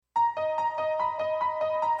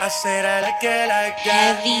I said I like it like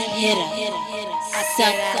that. Heavy hitter. I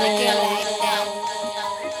said I like it like that.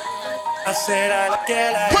 I said I like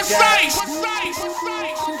it like Precise.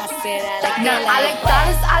 I like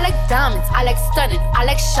dollars, I like diamonds, I like stunning, I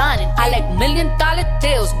like shining, I like $1 million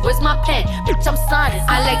deals. Where's my pen? Bitch, I'm signing.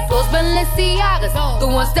 I like those Balenciagas, the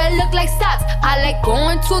ones that look like socks. I like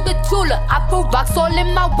going to the Tula, I put rocks all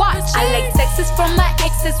in my watch. I like texts from my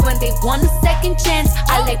exes when they want a second chance.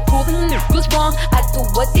 I like proving niggas wrong, I do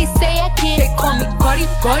what they say I can. They call me Cardi,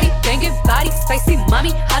 banging body, spicy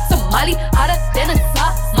mommy, hot tamale, hotter than a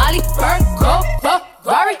Somali. Bird, go,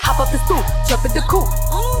 Ferrari, hop up the stool, jump in the coupe,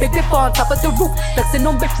 big dip on top of the roof, flexing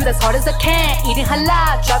on bitches as hard as I can, eating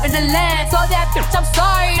halal, driving a Lamb. So that bitch, I'm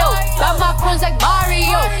sorry, yo. Got my friends like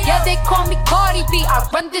Mario, yeah, they call me Cardi B. I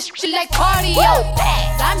run this shit like cardio.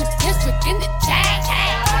 I'm a district in the chain.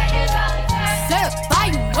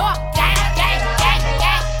 Certified, you know I'm gang.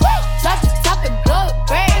 Drop the top and blow it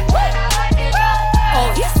red. Oh,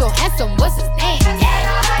 he's so handsome, what's his name?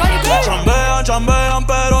 Chambean,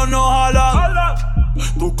 pero no jalan.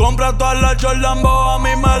 Tú compras todas las Jolambo, a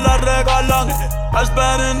mí me las regalan. I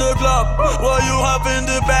spend in the club, what you have in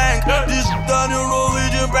the bank. This the new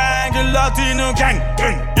religion bank, el latino gang.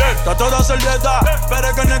 Está toda servieta, pero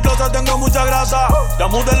es que en el closet tengo mucha grasa. Ya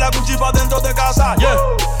mudé la Gucci pa' dentro de casa, yeah.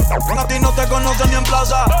 A ti no te conocen ni en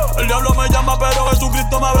plaza. El diablo me llama, pero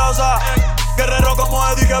Jesucristo me abraza. Guerrero como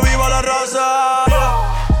Eddie, que viva la raza, yeah.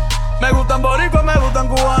 Me gustan boricua, me gustan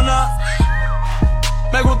cubana.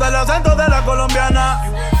 Me gusta el acento de la colombiana.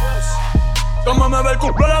 Como me ve el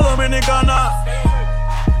culo la dominicana.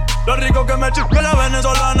 Lo rico que me chupe la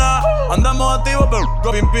venezolana. Andamos activos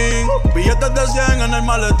pero pim pim. Billetes de 100 en el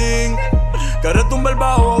maletín. Que retumbe el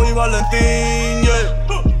bajo y Valentín, yeah.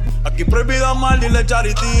 Aquí prohibido amar, dile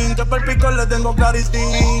charitín. Que per pico le tengo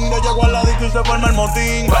claritín. Yo llego a la disco y se forma el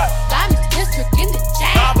motín. Diamond district in the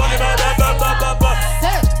chain.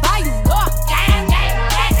 Certified, you know I'm gang.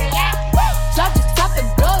 Drop the top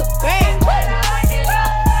and blow it red.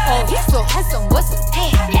 Oh, he's so handsome, what's his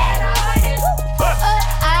name?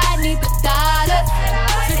 I need the dollars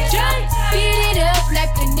to just beat it up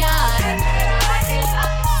like pinata.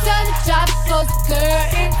 Turn the top, close the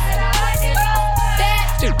curtain.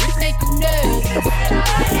 That bitch make you nervous.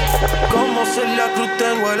 Como se la cruz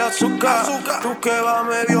tengo el azúcar. Tú que va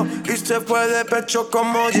medio y se fue de pecho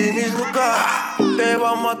como Jimmy Luca. Te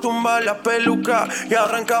vamos a tumbar la peluca y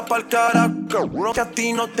arranca pa'l carajo. Que a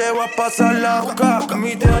ti no te va a pasar la boca.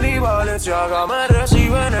 Mi tenis Balenciaga me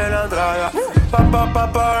reciben en la entrada.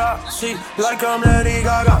 Sí, like I'm Lady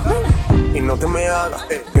Gaga. Y no te me hagas,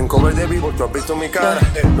 que en cover de vivo tú has visto mi cara.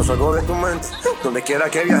 No salgo de tu mente, donde quiera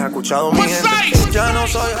que viajes, he escuchado mi gente. Ya no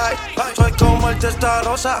soy high, soy como el testa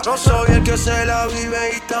rosa. Soy el que se la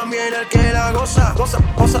vive y también el que la goza. Goza,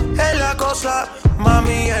 es la cosa,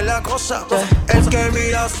 mami es la cosa. El que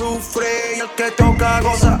mira sufre y el que toca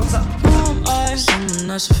goza. Someone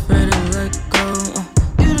that's afraid to let go.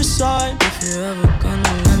 You decide if you're ever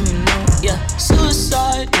gonna let me know. Yeah,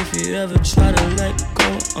 suicide if you ever try to let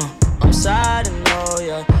go. I'm sad, I know,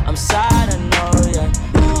 yeah. I'm sad, I know, yeah.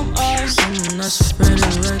 Who am I? Someone that's afraid to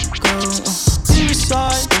let go.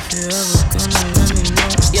 Suicide if you ever gonna let me know.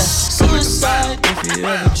 Yeah, suicide if you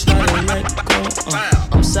ever try to let go.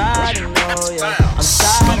 I'm sad, I know, yeah. I'm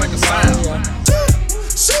sad, I know, yeah.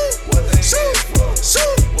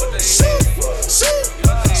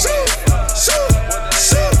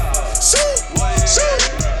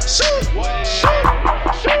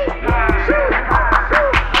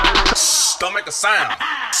 Don't make a sound.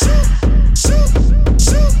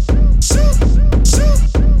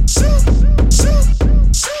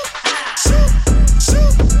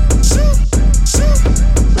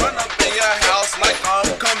 Run up in your house like I'm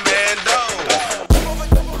commando.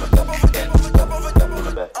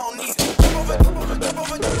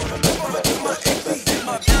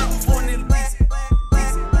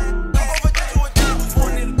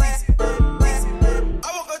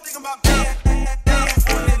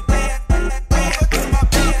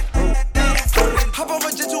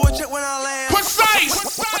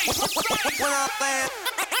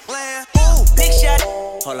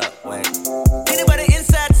 Hold up, wait. Peanut butter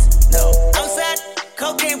insides? No. Outside,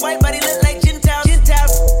 cocaine white body look like Gentiles.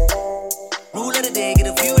 Rule of the day, get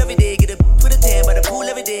a view every day, get a put a tan by the pool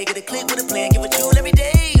every day, get a click with a plan, give a jewel every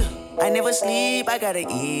day. I never sleep, I gotta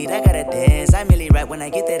eat, I gotta dance. I merely rap when I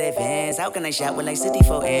get that advance. How can I shop with like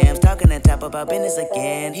 64 amps? Talking on top about business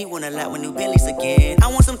again. He want a lot with new Bentleys again. I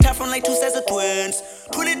want some top from like two sets of twins.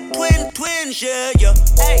 Twins, yeah.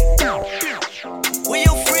 Hey, where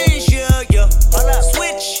your friends, yeah. Hold up,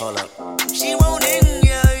 switch. Hold up. She won't in,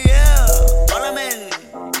 yeah. All I'm in,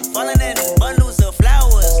 falling in bundles of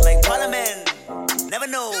flowers.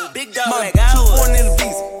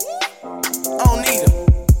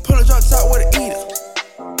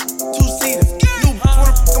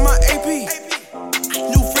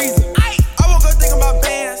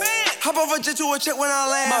 off a jet to a check when I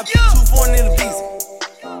land. My 2 foreign in the visa.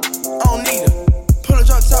 I don't need her. Pull a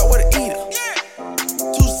drop top with a eater.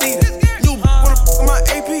 2-seater. New wanna f my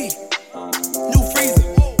AP. New freezer.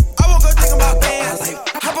 I woke up thinking about bands.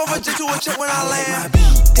 Hop off a jet to a check when I land. My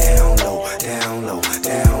beat down low, down low,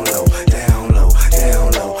 down low, down low,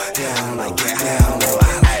 down low, down low, down low.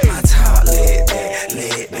 I like my top lit back,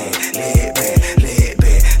 lit back, lit back, lit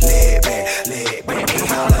back, lit back, lit back.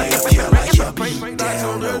 You like your beat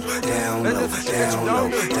down low, down low, down low,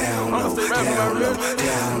 down low, down low,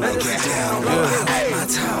 down low, down low. I like my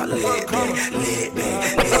top lit back, lit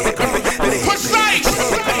back, lit back, lit back.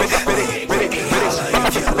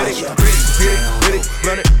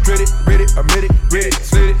 Run it, grit it, admit it, grit it,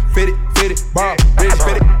 slit it, fit it, bob, fit it,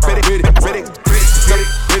 grit it, run it,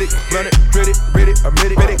 run it, grit it,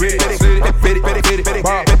 admit it, grit it, slit it, fit it,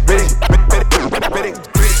 bob, fit it, run it, grit it,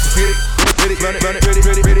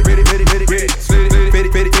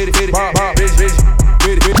 slit it, fit it, bob,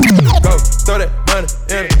 go, throw that money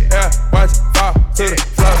in the air, watch it fall to the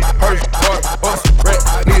floor, hurry, order, red,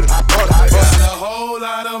 need a order. Got a whole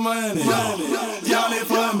lot of money, y'all it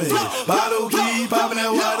for me, bottle key popping that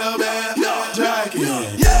water bag, drinking.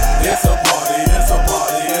 It's a party, it's a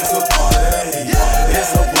party, it's a party.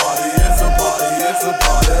 It's a party, it's a party, it's a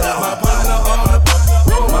party. My partner on the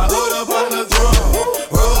my hood up on the drum.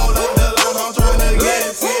 Roll up the line, I'm trying to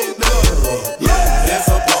get it done. It's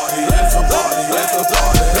a party, it's a party, it's a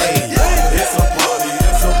party. It's a party,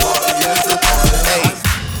 it's a party, it's a party.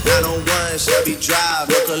 901 Chevy Drive,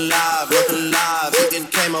 look alive, look alive. You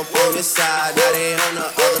came up on this side, now they on the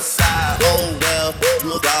other side. Oh well,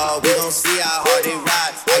 dog, we gon' see how hard they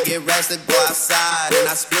ride. I get rest to go outside, and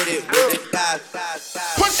I split it with the guy.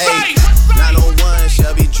 Hey, 901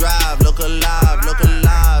 Chevy Drive, look alive, look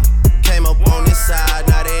alive. Came up on this side,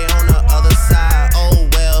 now they on the other side. Oh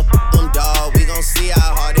well, dog, we gon' see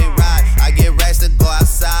how hard they ride. I get rest to go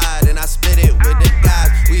outside, and I split it with the guys.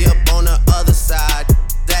 We up on the other side,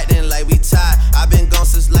 acting like we tied. I've been gone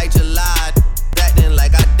since like July, acting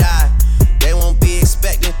like I died. They won't be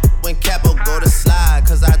expecting when Capo go to slide,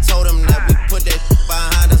 cause I told them that we put that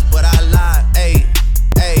behind us, but I lied.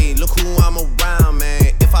 Hey, look who I'm around,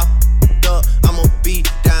 man. If I f***ed up, I'ma be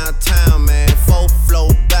downtown, man. Full flow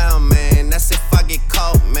bound, man. That's if I get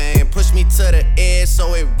caught, man. Push me to the edge,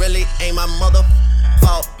 so it really ain't my mother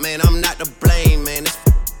fault, man. I'm not to blame, man. This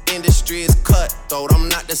industry is cutthroat, I'm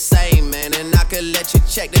not the same, man. And I could let you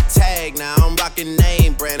check the tag now. I'm rocking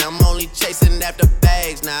name brand, I'm only chasing after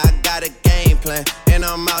bags. Now I got a game plan, and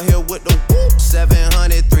I'm out here with the whoop.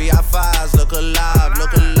 700 3i5s, look alive,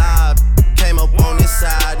 look alive. Came up on this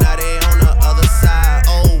side, now they on the other side.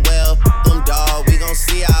 Oh well, dog, we gon'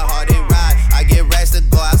 see how hard they ride. I get racks to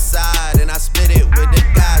go outside, and I split it with the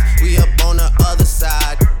guys. We up on the other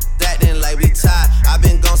side, acting like we tied. I've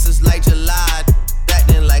been gone since like July,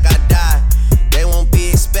 acting like I died. They won't be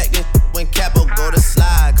expecting when Capo go to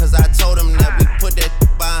slide, cause I told them that we put that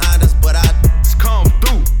behind us, but I Come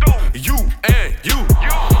through, you and you.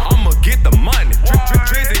 I'ma get the money,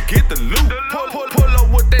 Drizzy get the loot. Pull up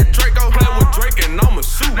with that Draco, play with Drake and I'ma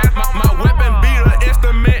shoot. My weapon be the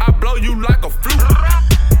instrument, I blow you like a flute.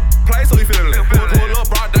 Play so he feelin'. Pull up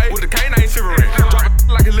broad day with the canine shivering. Drop it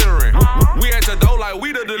like a littering. We at your door like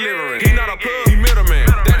we the delivering. He not a plug, he middleman.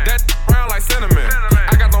 That round like cinnamon.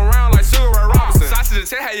 I got them round like Sugar Ray Robinson. Sausage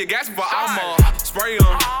check how you gas before I'ma spray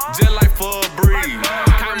them just like for a breeze.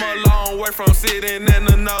 Came a long way from sitting in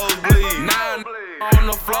the nosebleed. Now on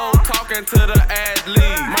the floor talking to the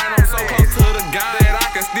athlete. Man, I'm so close to the guy that I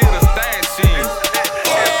can steal the stat sheet.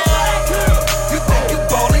 You think you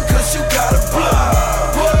ballin' cause you got a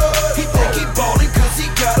block. He think he ballin' cause he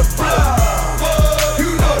got a block.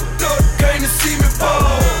 You know the game to see me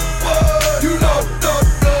ball. You know the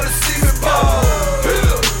to see me ball.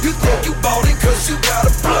 You think you ballin' cause you got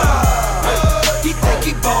a block. He think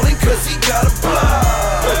he ballin' cause he got a block.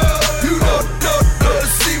 You know the to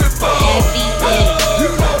see me ball. You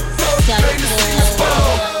know the game to see me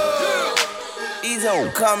ball. These hoes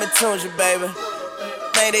coming to you, baby.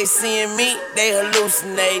 Think they seeing me, they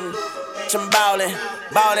hallucinating. I'm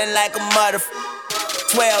ballin' like a mother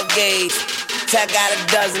 12 gauge. I got a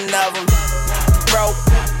dozen of them. Broke,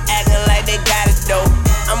 acting like they got it though.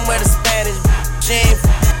 I'm with a Spanish, she ain't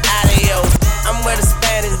adios. I'm with a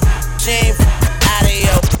Spanish, she ain't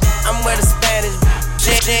adios. I'm with a Spanish,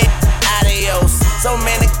 she ain't adios. So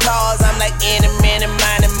many cars, I'm like any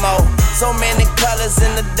more. So many colors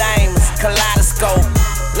in the diamonds, kaleidoscope.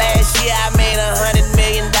 Last year I made $100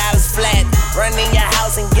 million flat. Run in your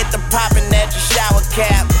house and get the poppin' at your shower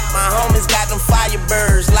cap. My homies got them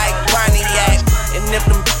firebirds like Pontiac. And if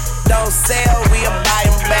them don't sell, we'll buy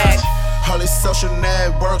them back. Holly social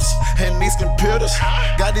networks and these computers.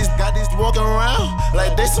 Got these walking around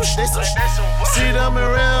like they some shit. See them in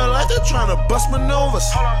real life, they tryna bust maneuvers.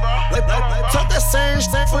 Like, talk that same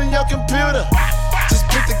shit from your computer. Just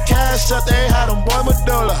pick the cash up, they had them boy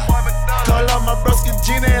Medulla. Call up my broski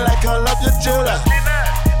Gina like call up your jeweler.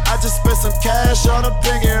 I just spent some cash on a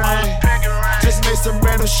pinky ring. Just made some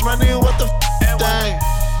random shmoney, what the thing?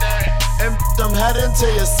 And I'm heading to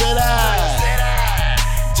your city.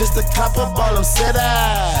 Just a cop up all them cities.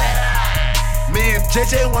 Me and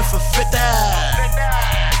JJ went for 50.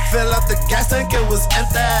 Fill up the gas tank, it was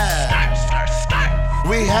empty.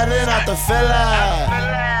 We headed out the Philly.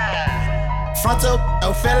 Fronto,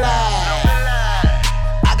 no Philly.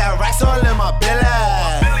 I got racks all in my belly.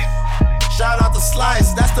 Shout out to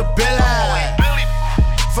Slice, that's the Billy.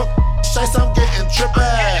 Fuck Chase, I'm getting trippy.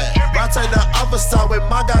 I take the other side with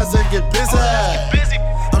my guys and get busy.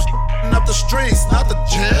 I'm sh**ing up the streets, not the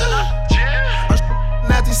gym. I'm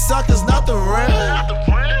sh**ing at these suckers, not the rim.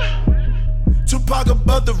 Tupac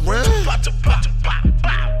above the rim.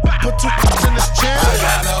 Put 2 in this chair. I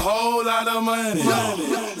got a whole lot of money.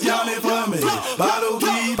 Y'all need for me. Bottle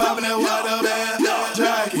keep popping that water bag.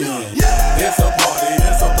 Jacking. It's a party,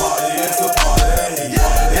 it's a party, it's a party.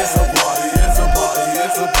 It's a party, it's a party,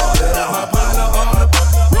 it's a party. My partner on the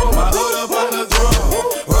my hood up on the drum.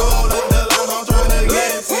 Roll up the line, I'm tryna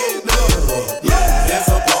get it done. It's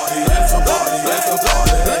a party, it's a party, it's a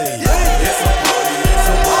party. It's a party, it's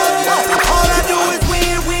a party. All I do is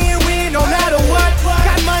win, win, win, no matter what.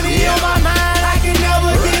 Got money on my mind, I can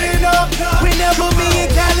never get enough. Whenever me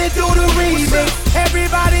and Cali do the remix,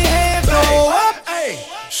 everybody hands go up.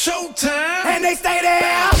 Showtime. And they stay there,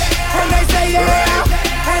 and they stay there,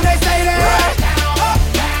 and they stay there.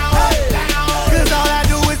 Cause all I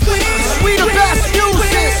do is win. We the best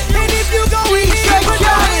music. And if you go in,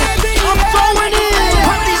 I'm throwing in.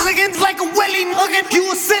 Pop these niggas like a welly muggin'. You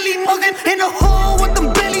a silly muggin'. In the hole with them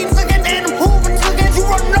bellies muggin'. And I'm hoopin' muggin'. You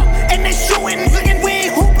run up and they shootin' muggin'. We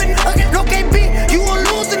ain't hoopin' muggin'. No KB, you a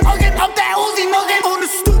losing muggin'. I'm that Uzi muggin'. On the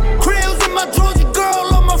stoop, krills in my drawers. Your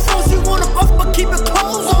girl on my phone. She wanna fuck but keep it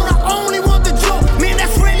closed on. I only want the joke. Man,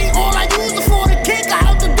 that's really all I use it for. The kick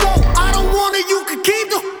out the door. I don't want it, you can keep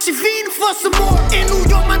the. She feeding for some more. In New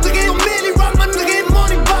York, my nigga get Millie rock. My nigga get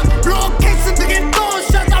money box. Blow cases, nigga get throwing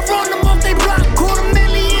shots. I run them off they block.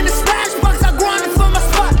 $250,000 in the stash box. I grind it for my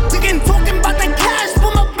spot. Nigga talking about that cash,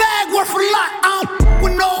 but my bag worth a lot. I don't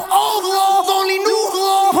with no old laws, only new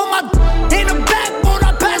laws. Put my in the backboard,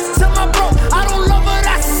 I pass it to my bro. I don't love her,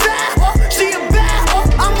 that's sad. She a bad.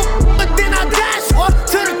 I'm a but then I dash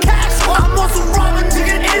to the cash. I'm on some robbing,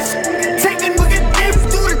 nigga ish. Taking nigga dips,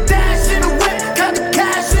 do the dash in the whip. Got the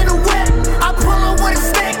cash in the whip. I pull up with a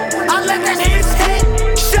stick. I let that shit hit.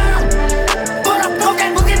 Shut up. But I'm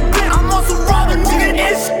fucking looking bit. I'm on some robbing, nigga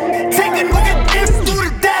ish. Taking nigga dips, do the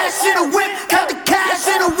dash in the whip. Got the cash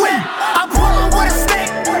in the whip. I pull up with a stick.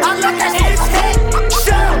 I let that shit hit.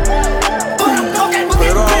 Shut up. But I'm fucking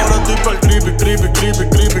looking Pero bit. ahora estoy pa'l creepy, creepy, creepy,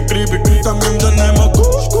 creepy, creepy, creepy. También tenemos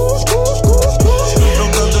kush, kush, kush, kush, kush. Los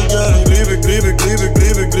que te quieren creepy, creepy, creepy,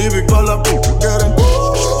 creepy, creepy. Todas las putas quieren kush.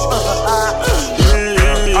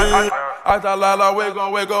 Hasta la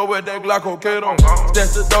we go with that Glockocato.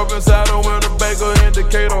 That's the dope inside her when the bagel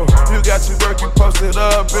indicator. You got your work, you posted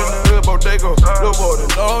up in the hood bodega. Little boy, the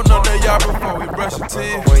low, none of y'all before we brush your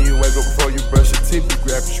teeth. When you wake up before you brush your teeth, you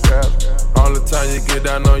grab your scrap. All the time you get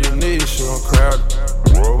down on your knees, she gon' crowd.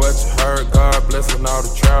 What you heard, God blessing all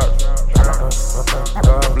the trout.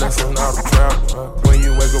 God blessing all the trout. When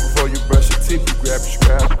you wake up before you brush your teeth, you grab your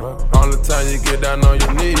scrap. All the time you get down on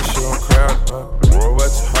your knees, she gon' crowd.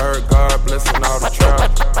 What you heard, God blessing all the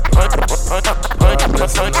trout. God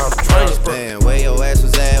blessing all the trout. Man, where your ass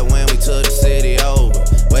was at when we took the city over?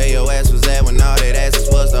 Where your ass was at when all that asses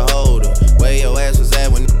was the holder? Where your ass was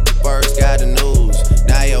at when first got the news?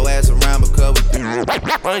 Now your ass around because we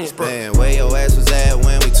man, where your ass was at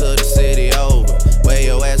when we took the city over? Where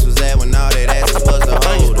your ass was at when all that asses was the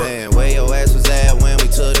holder? Man, where your ass was at when we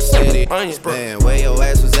took the city? Man, where your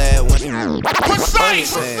ass was at when man,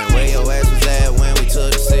 where your ass was at when we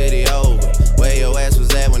took the city over? Where your ass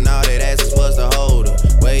was at when all that asses was the holder?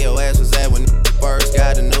 Where your ass was at when first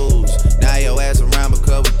got the news? Now your ass around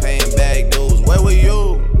because we paying back dues. Where were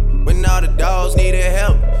you when all the dogs needed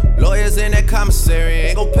help? Lawyers in that commissary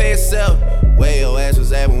ain't gon' pay itself. Where your ass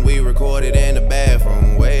was at when we recorded in the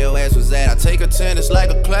bathroom? Where your ass was at? I take attendance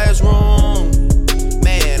like a classroom.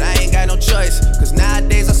 Man, I ain't got no choice, cause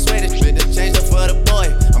nowadays I swear this shit done changed up for the boy.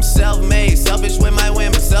 I'm self-made, selfish with my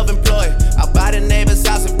women, self-employed. I'll buy the neighbor's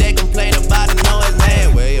house if they complain about the noise.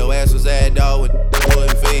 Man, where your ass was at, dog, when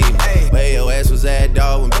wouldn't feed me? Where your ass was at,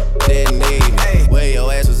 dog, when didn't need me? Where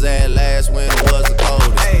your ass was at last winter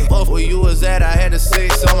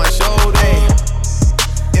 6 on my shoulder.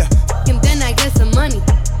 Yeah. And then I get some money.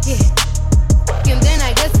 Yeah. And then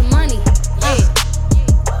I get some money.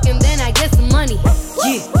 Yeah. And then I get some money.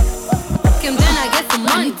 Yeah. And then I get some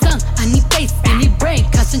money. Tongue, I need face, I need brain,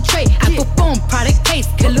 concentrate. I perform product case,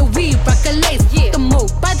 killer weed, rock a lace. Yeah. The move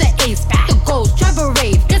by the ace, the goals, drive a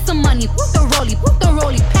rave. Get some money, put the rollie,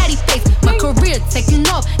 patty face. My career taking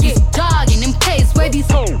off, yeah. Jogging in place. Where these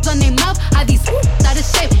hoes on their mouth, are these out of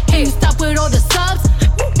shape? Can you stop with all the subs?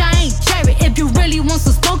 I ain't cherry. If you really want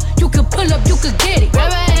some smoke, you can pull up, you can get it.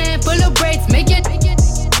 Grab a hand, full of braids, make it.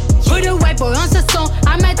 Put a white boy on the song,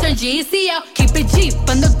 I might turn GEC out. Keep it G,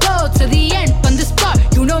 from the goal to the end, from the start.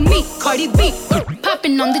 You know me, Cardi B,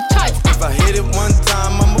 popping on the charts. If I hit it one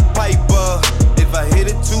time, I'm a piper. If I hit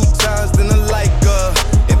it 2 times, then I like her.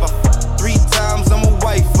 If I 3 times, I'm a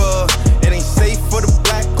wifer. It ain't safe for the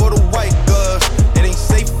black or the white girl. It ain't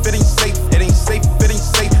safe, it ain't safe, it ain't safe, it ain't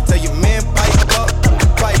safe. Tell your man pipe up.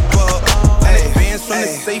 And it bands from the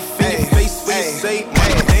safe in your face when you say, my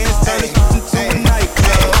dance turn it into a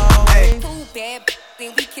nightclub.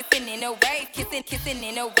 Then we kissing in a wave, kissing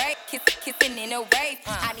in a wave, kissing in a wave.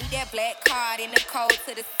 I need that black card in the code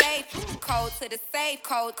to the safe, code to the safe,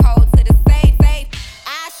 code to the safe.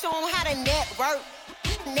 I show 'em how to network.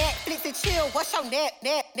 Netflix and chill. What's your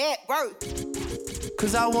net worth?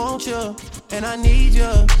 Cause I want you, and I need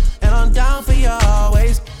you, and I'm down for you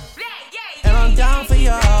always. And I'm down for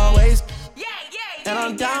you always. And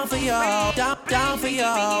I'm down for you, down for you,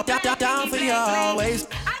 down for you always.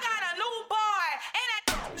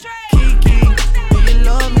 Do you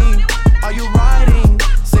love me? Are you riding?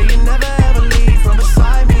 Say you never ever leave from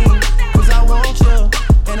beside me. Cause I want you,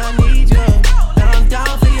 and I need you, and I'm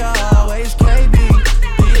down for you always. KB,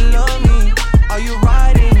 do you love me? Are you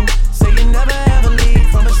riding? Say you never ever leave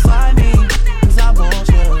from beside me. Cause I want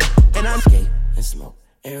you, and I skate and smoke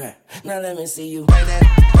and rap. Now let me see you. Bring that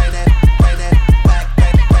back, bring that.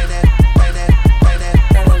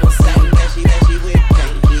 Now let me see you. That she with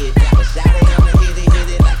can't hit. But shout it, I'ma hit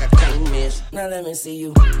it like I can't miss. Now let me see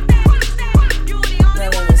you. Now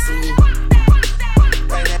let me see you.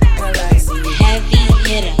 Now let me see you. Heavy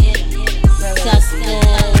hitter.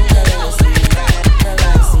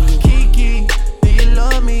 Kiki, do you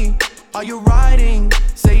love me? Are you riding?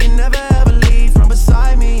 Say you never ever leave from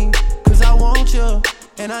beside me. Cause I want you,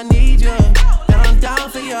 and I need you, and I'm down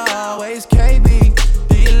for you always. KB,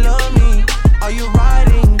 do you love me? Are you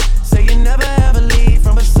riding? Say you never ever leave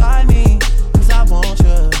from beside me. Cause I want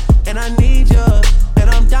you, and I need you, and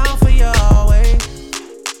I'm down for you always.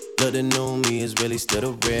 Look, the new me is really still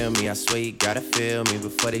the real me. I swear you gotta feel me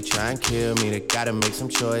before they try and kill me. They gotta make some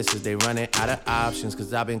choices, they running out of options.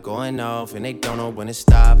 Cause I've been going off and they don't know when to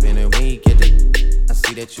stop. And when you get the I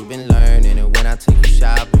see that you've been learning. And when I take you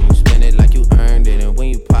shopping, you spend it like you earned it. And when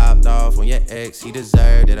you popped off on your ex, he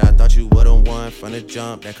deserved it. I thought you would've won from the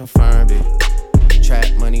jump, that confirmed it.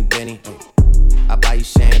 Trap money, Benny. I buy you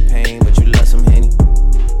champagne, but you love some Henny.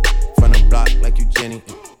 From the block like you Jenny.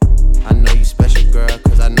 I know you special, girl,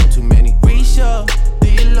 cause I know too many. Risha, do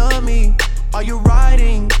you love me? Are you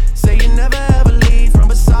riding? Say you never ever leave from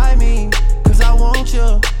beside me. Cause I want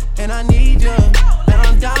you, and I need you, and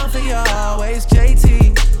I'm down for you always.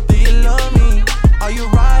 JT, do you love me? Are you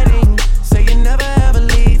riding? Say you never ever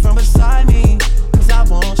leave from beside me. Cause I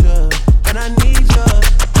want you, and I need you,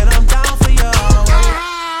 and I'm down for you always.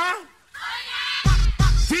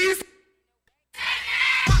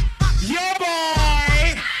 Yeah,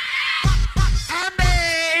 boy.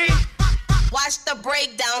 Watch the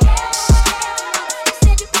breakdown.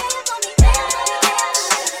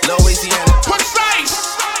 Louisiana. Precise.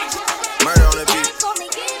 Murder on the beat.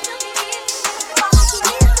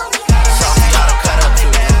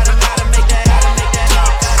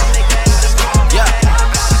 Yeah.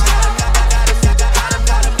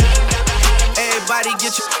 Everybody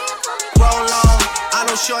get your roll on. I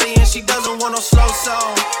know shorty and she doesn't want no slow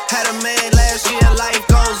song. Had a man last year, life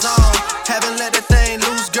goes on. Haven't let that thing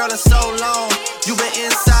loose, girl, in so long. You been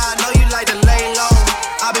inside, know you like to lay low.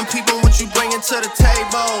 I've been peeping what you bringing to the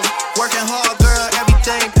table. Working hard, girl,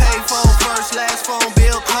 everything paid for. First, last phone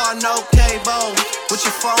bill, car, no cable. With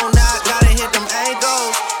your phone out, gotta hit them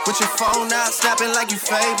angles. With your phone out, snapping like you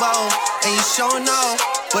Fable. And you showing off,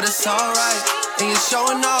 but it's alright. And you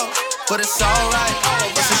showing off, but it's alright.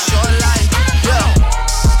 It's a short life, yeah.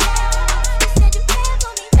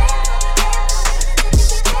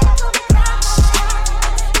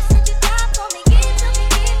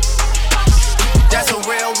 That's a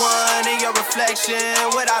real one in your reflection.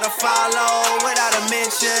 Without a follow, without a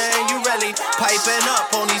mention. You really piping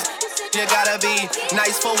up on these. You gotta be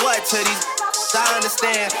nice for what to these. I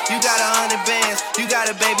understand. You got 100 bands, you got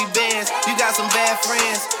a baby bands, you got some bad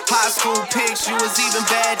friends. High school pics, you was even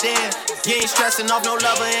bad then. You ain't stressing off no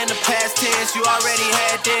lover in the past tense. You already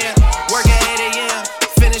had them. Work at 8 a.m.,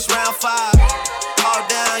 finish round 5. All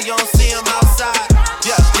down, you don't see them outside.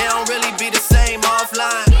 Yeah, they don't really be the same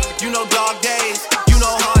offline. You know dog days, you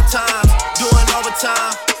know hard times. Doing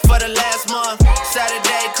overtime for the last month.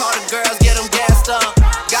 Saturday, call the girls, get them gassed up.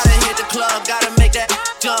 Gotta hit the club, gotta make that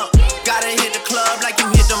jump. Gotta hit the club like you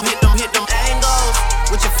hit them angles.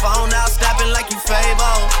 With your phone out, snapping like you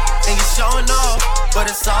Fable. And you showing off, but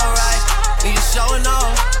it's alright. And you showing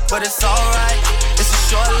off, but it's alright. It's a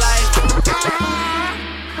short life.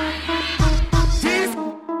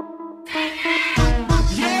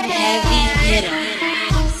 Heavy hitter.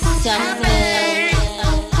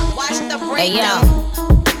 Watch the break. Hey yo,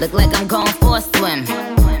 look like I'm going for a swim.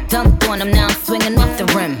 Dunked on him, now I'm swinging off the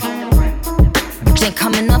rim. Bitch ain't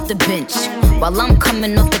coming off the bench, while I'm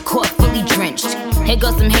coming off the court fully drenched. Here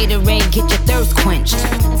goes some haterade, get your thirst quenched.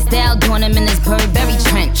 Style doing him in this Burberry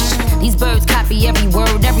trench. These birds copy every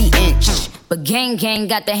word, every inch. But gang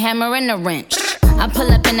got the hammer and the wrench. I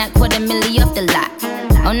pull up in that $250,000 off the lot.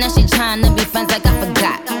 Oh, now she tryna be friends like I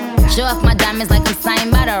forgot. Show off my diamonds like I'm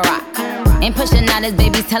signed by the Rock. Ain't pushing out his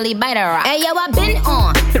baby's telly by the Rock. Hey yo, I been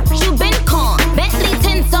on, you been con. Bentley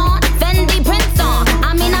tints on, Fendi prints on.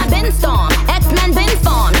 I mean I been storm, X-Men been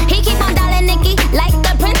formed. He keep on dialing Nicki like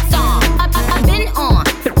the Prince song. I been on,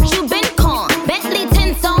 you been con. Bentley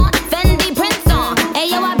tints on, Fendi prints on. Hey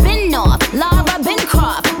yo, I been off, Laura been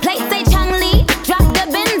Croft. Play say Chung Lee, drop the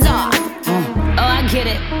bins off. Oh, I get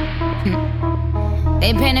it.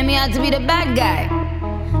 They painted me out to be the bad guy.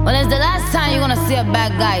 Well, it's the last time you're gonna see a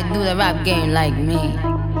bad guy do the rap game like me.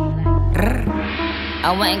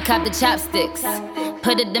 I went and copped the chopsticks,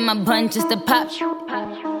 put it in my bun just to pop.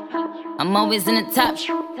 I'm always in the top.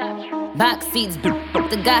 Box seats,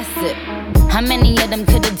 the gossip. How many of them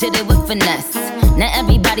could've did it with finesse? Now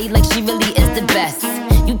everybody like she really is the best.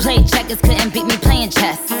 You played checkers, couldn't beat me playing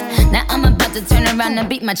chess. Now I'm about to turn around and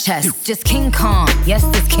beat my chest. Just King Kong, yes,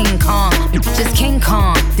 this King Kong. Just King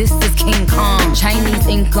Kong, this is King Kong. Chinese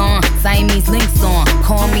ink on, Siamese links on.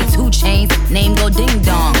 Call me 2 Chainz, name go ding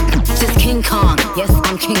dong. Just King Kong, yes,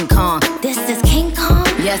 I'm King Kong. This is King Kong.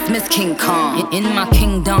 Yes, Miss King Kong. In my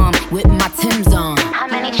kingdom, with my Timbs on. How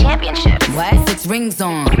many championships? What? 6 rings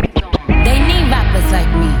on. They need rappers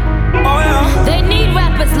like me. Oh yeah. They need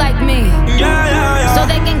rappers like me. Yeah. So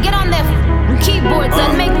they can get on their keyboards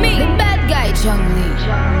and make me the bad guy, Chung Lee.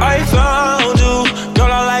 I found you,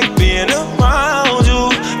 girl, I like being around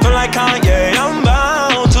you. Feel like Kanye, I'm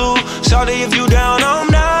bound to. Shawty, if you down, I'm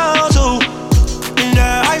down too.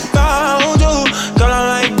 Yeah, I found you, girl,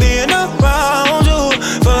 I like being around you.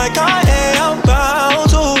 Feel like Kanye, I'm bound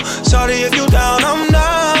to. Shawty, if you down, I'm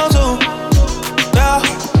down too. Yeah,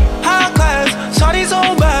 high class, shawty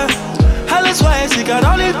so bad. Hella swag, she got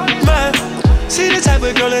all it bad. See the type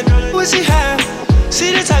of girl that what she had.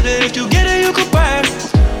 See the type that if you get it, you could brag.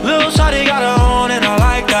 Lil' shawty got her own and I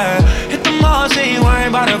like that. Hit the mall, she ain't worried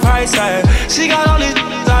about the price tag. She got all these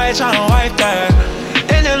I ain't tryna wipe that.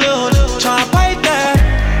 And the little tryna pipe that.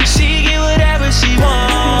 She get whatever she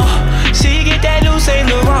want. She get that new Saint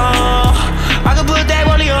Laurent. I can put that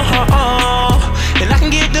rollie on her arm. And I can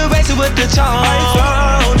get the racer with the charm. I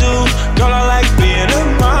found you, girl, I like being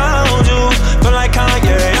around you. Feel like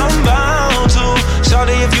Kanye, I'm bound to.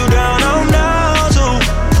 Shawty, if you down, I'm down too.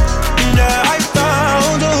 Yeah, I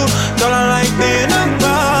found you, girl, I like being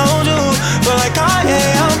around you. Feel like Kanye,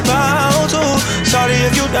 I'm bound to. Shawty,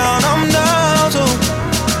 if you down, I'm down too.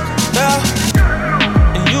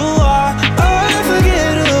 Yeah, and you are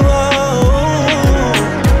unforgettable.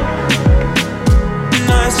 And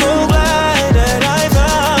I'm so glad that I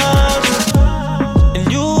found you. And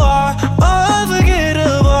you are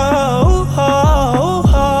unforgettable.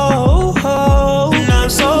 And I'm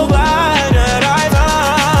so glad that I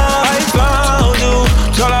found you.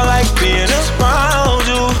 Girl, I like being around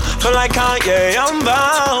you. Feel like Kanye, I'm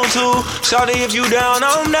bound to. Shawty, if you down,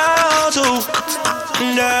 I'm down too.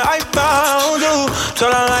 Yeah, I found you.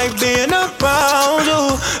 Girl, I like being around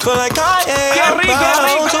you. Feel like Kanye, I'm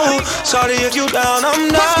bound to. Shawty, if you down, I'm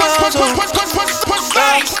down too.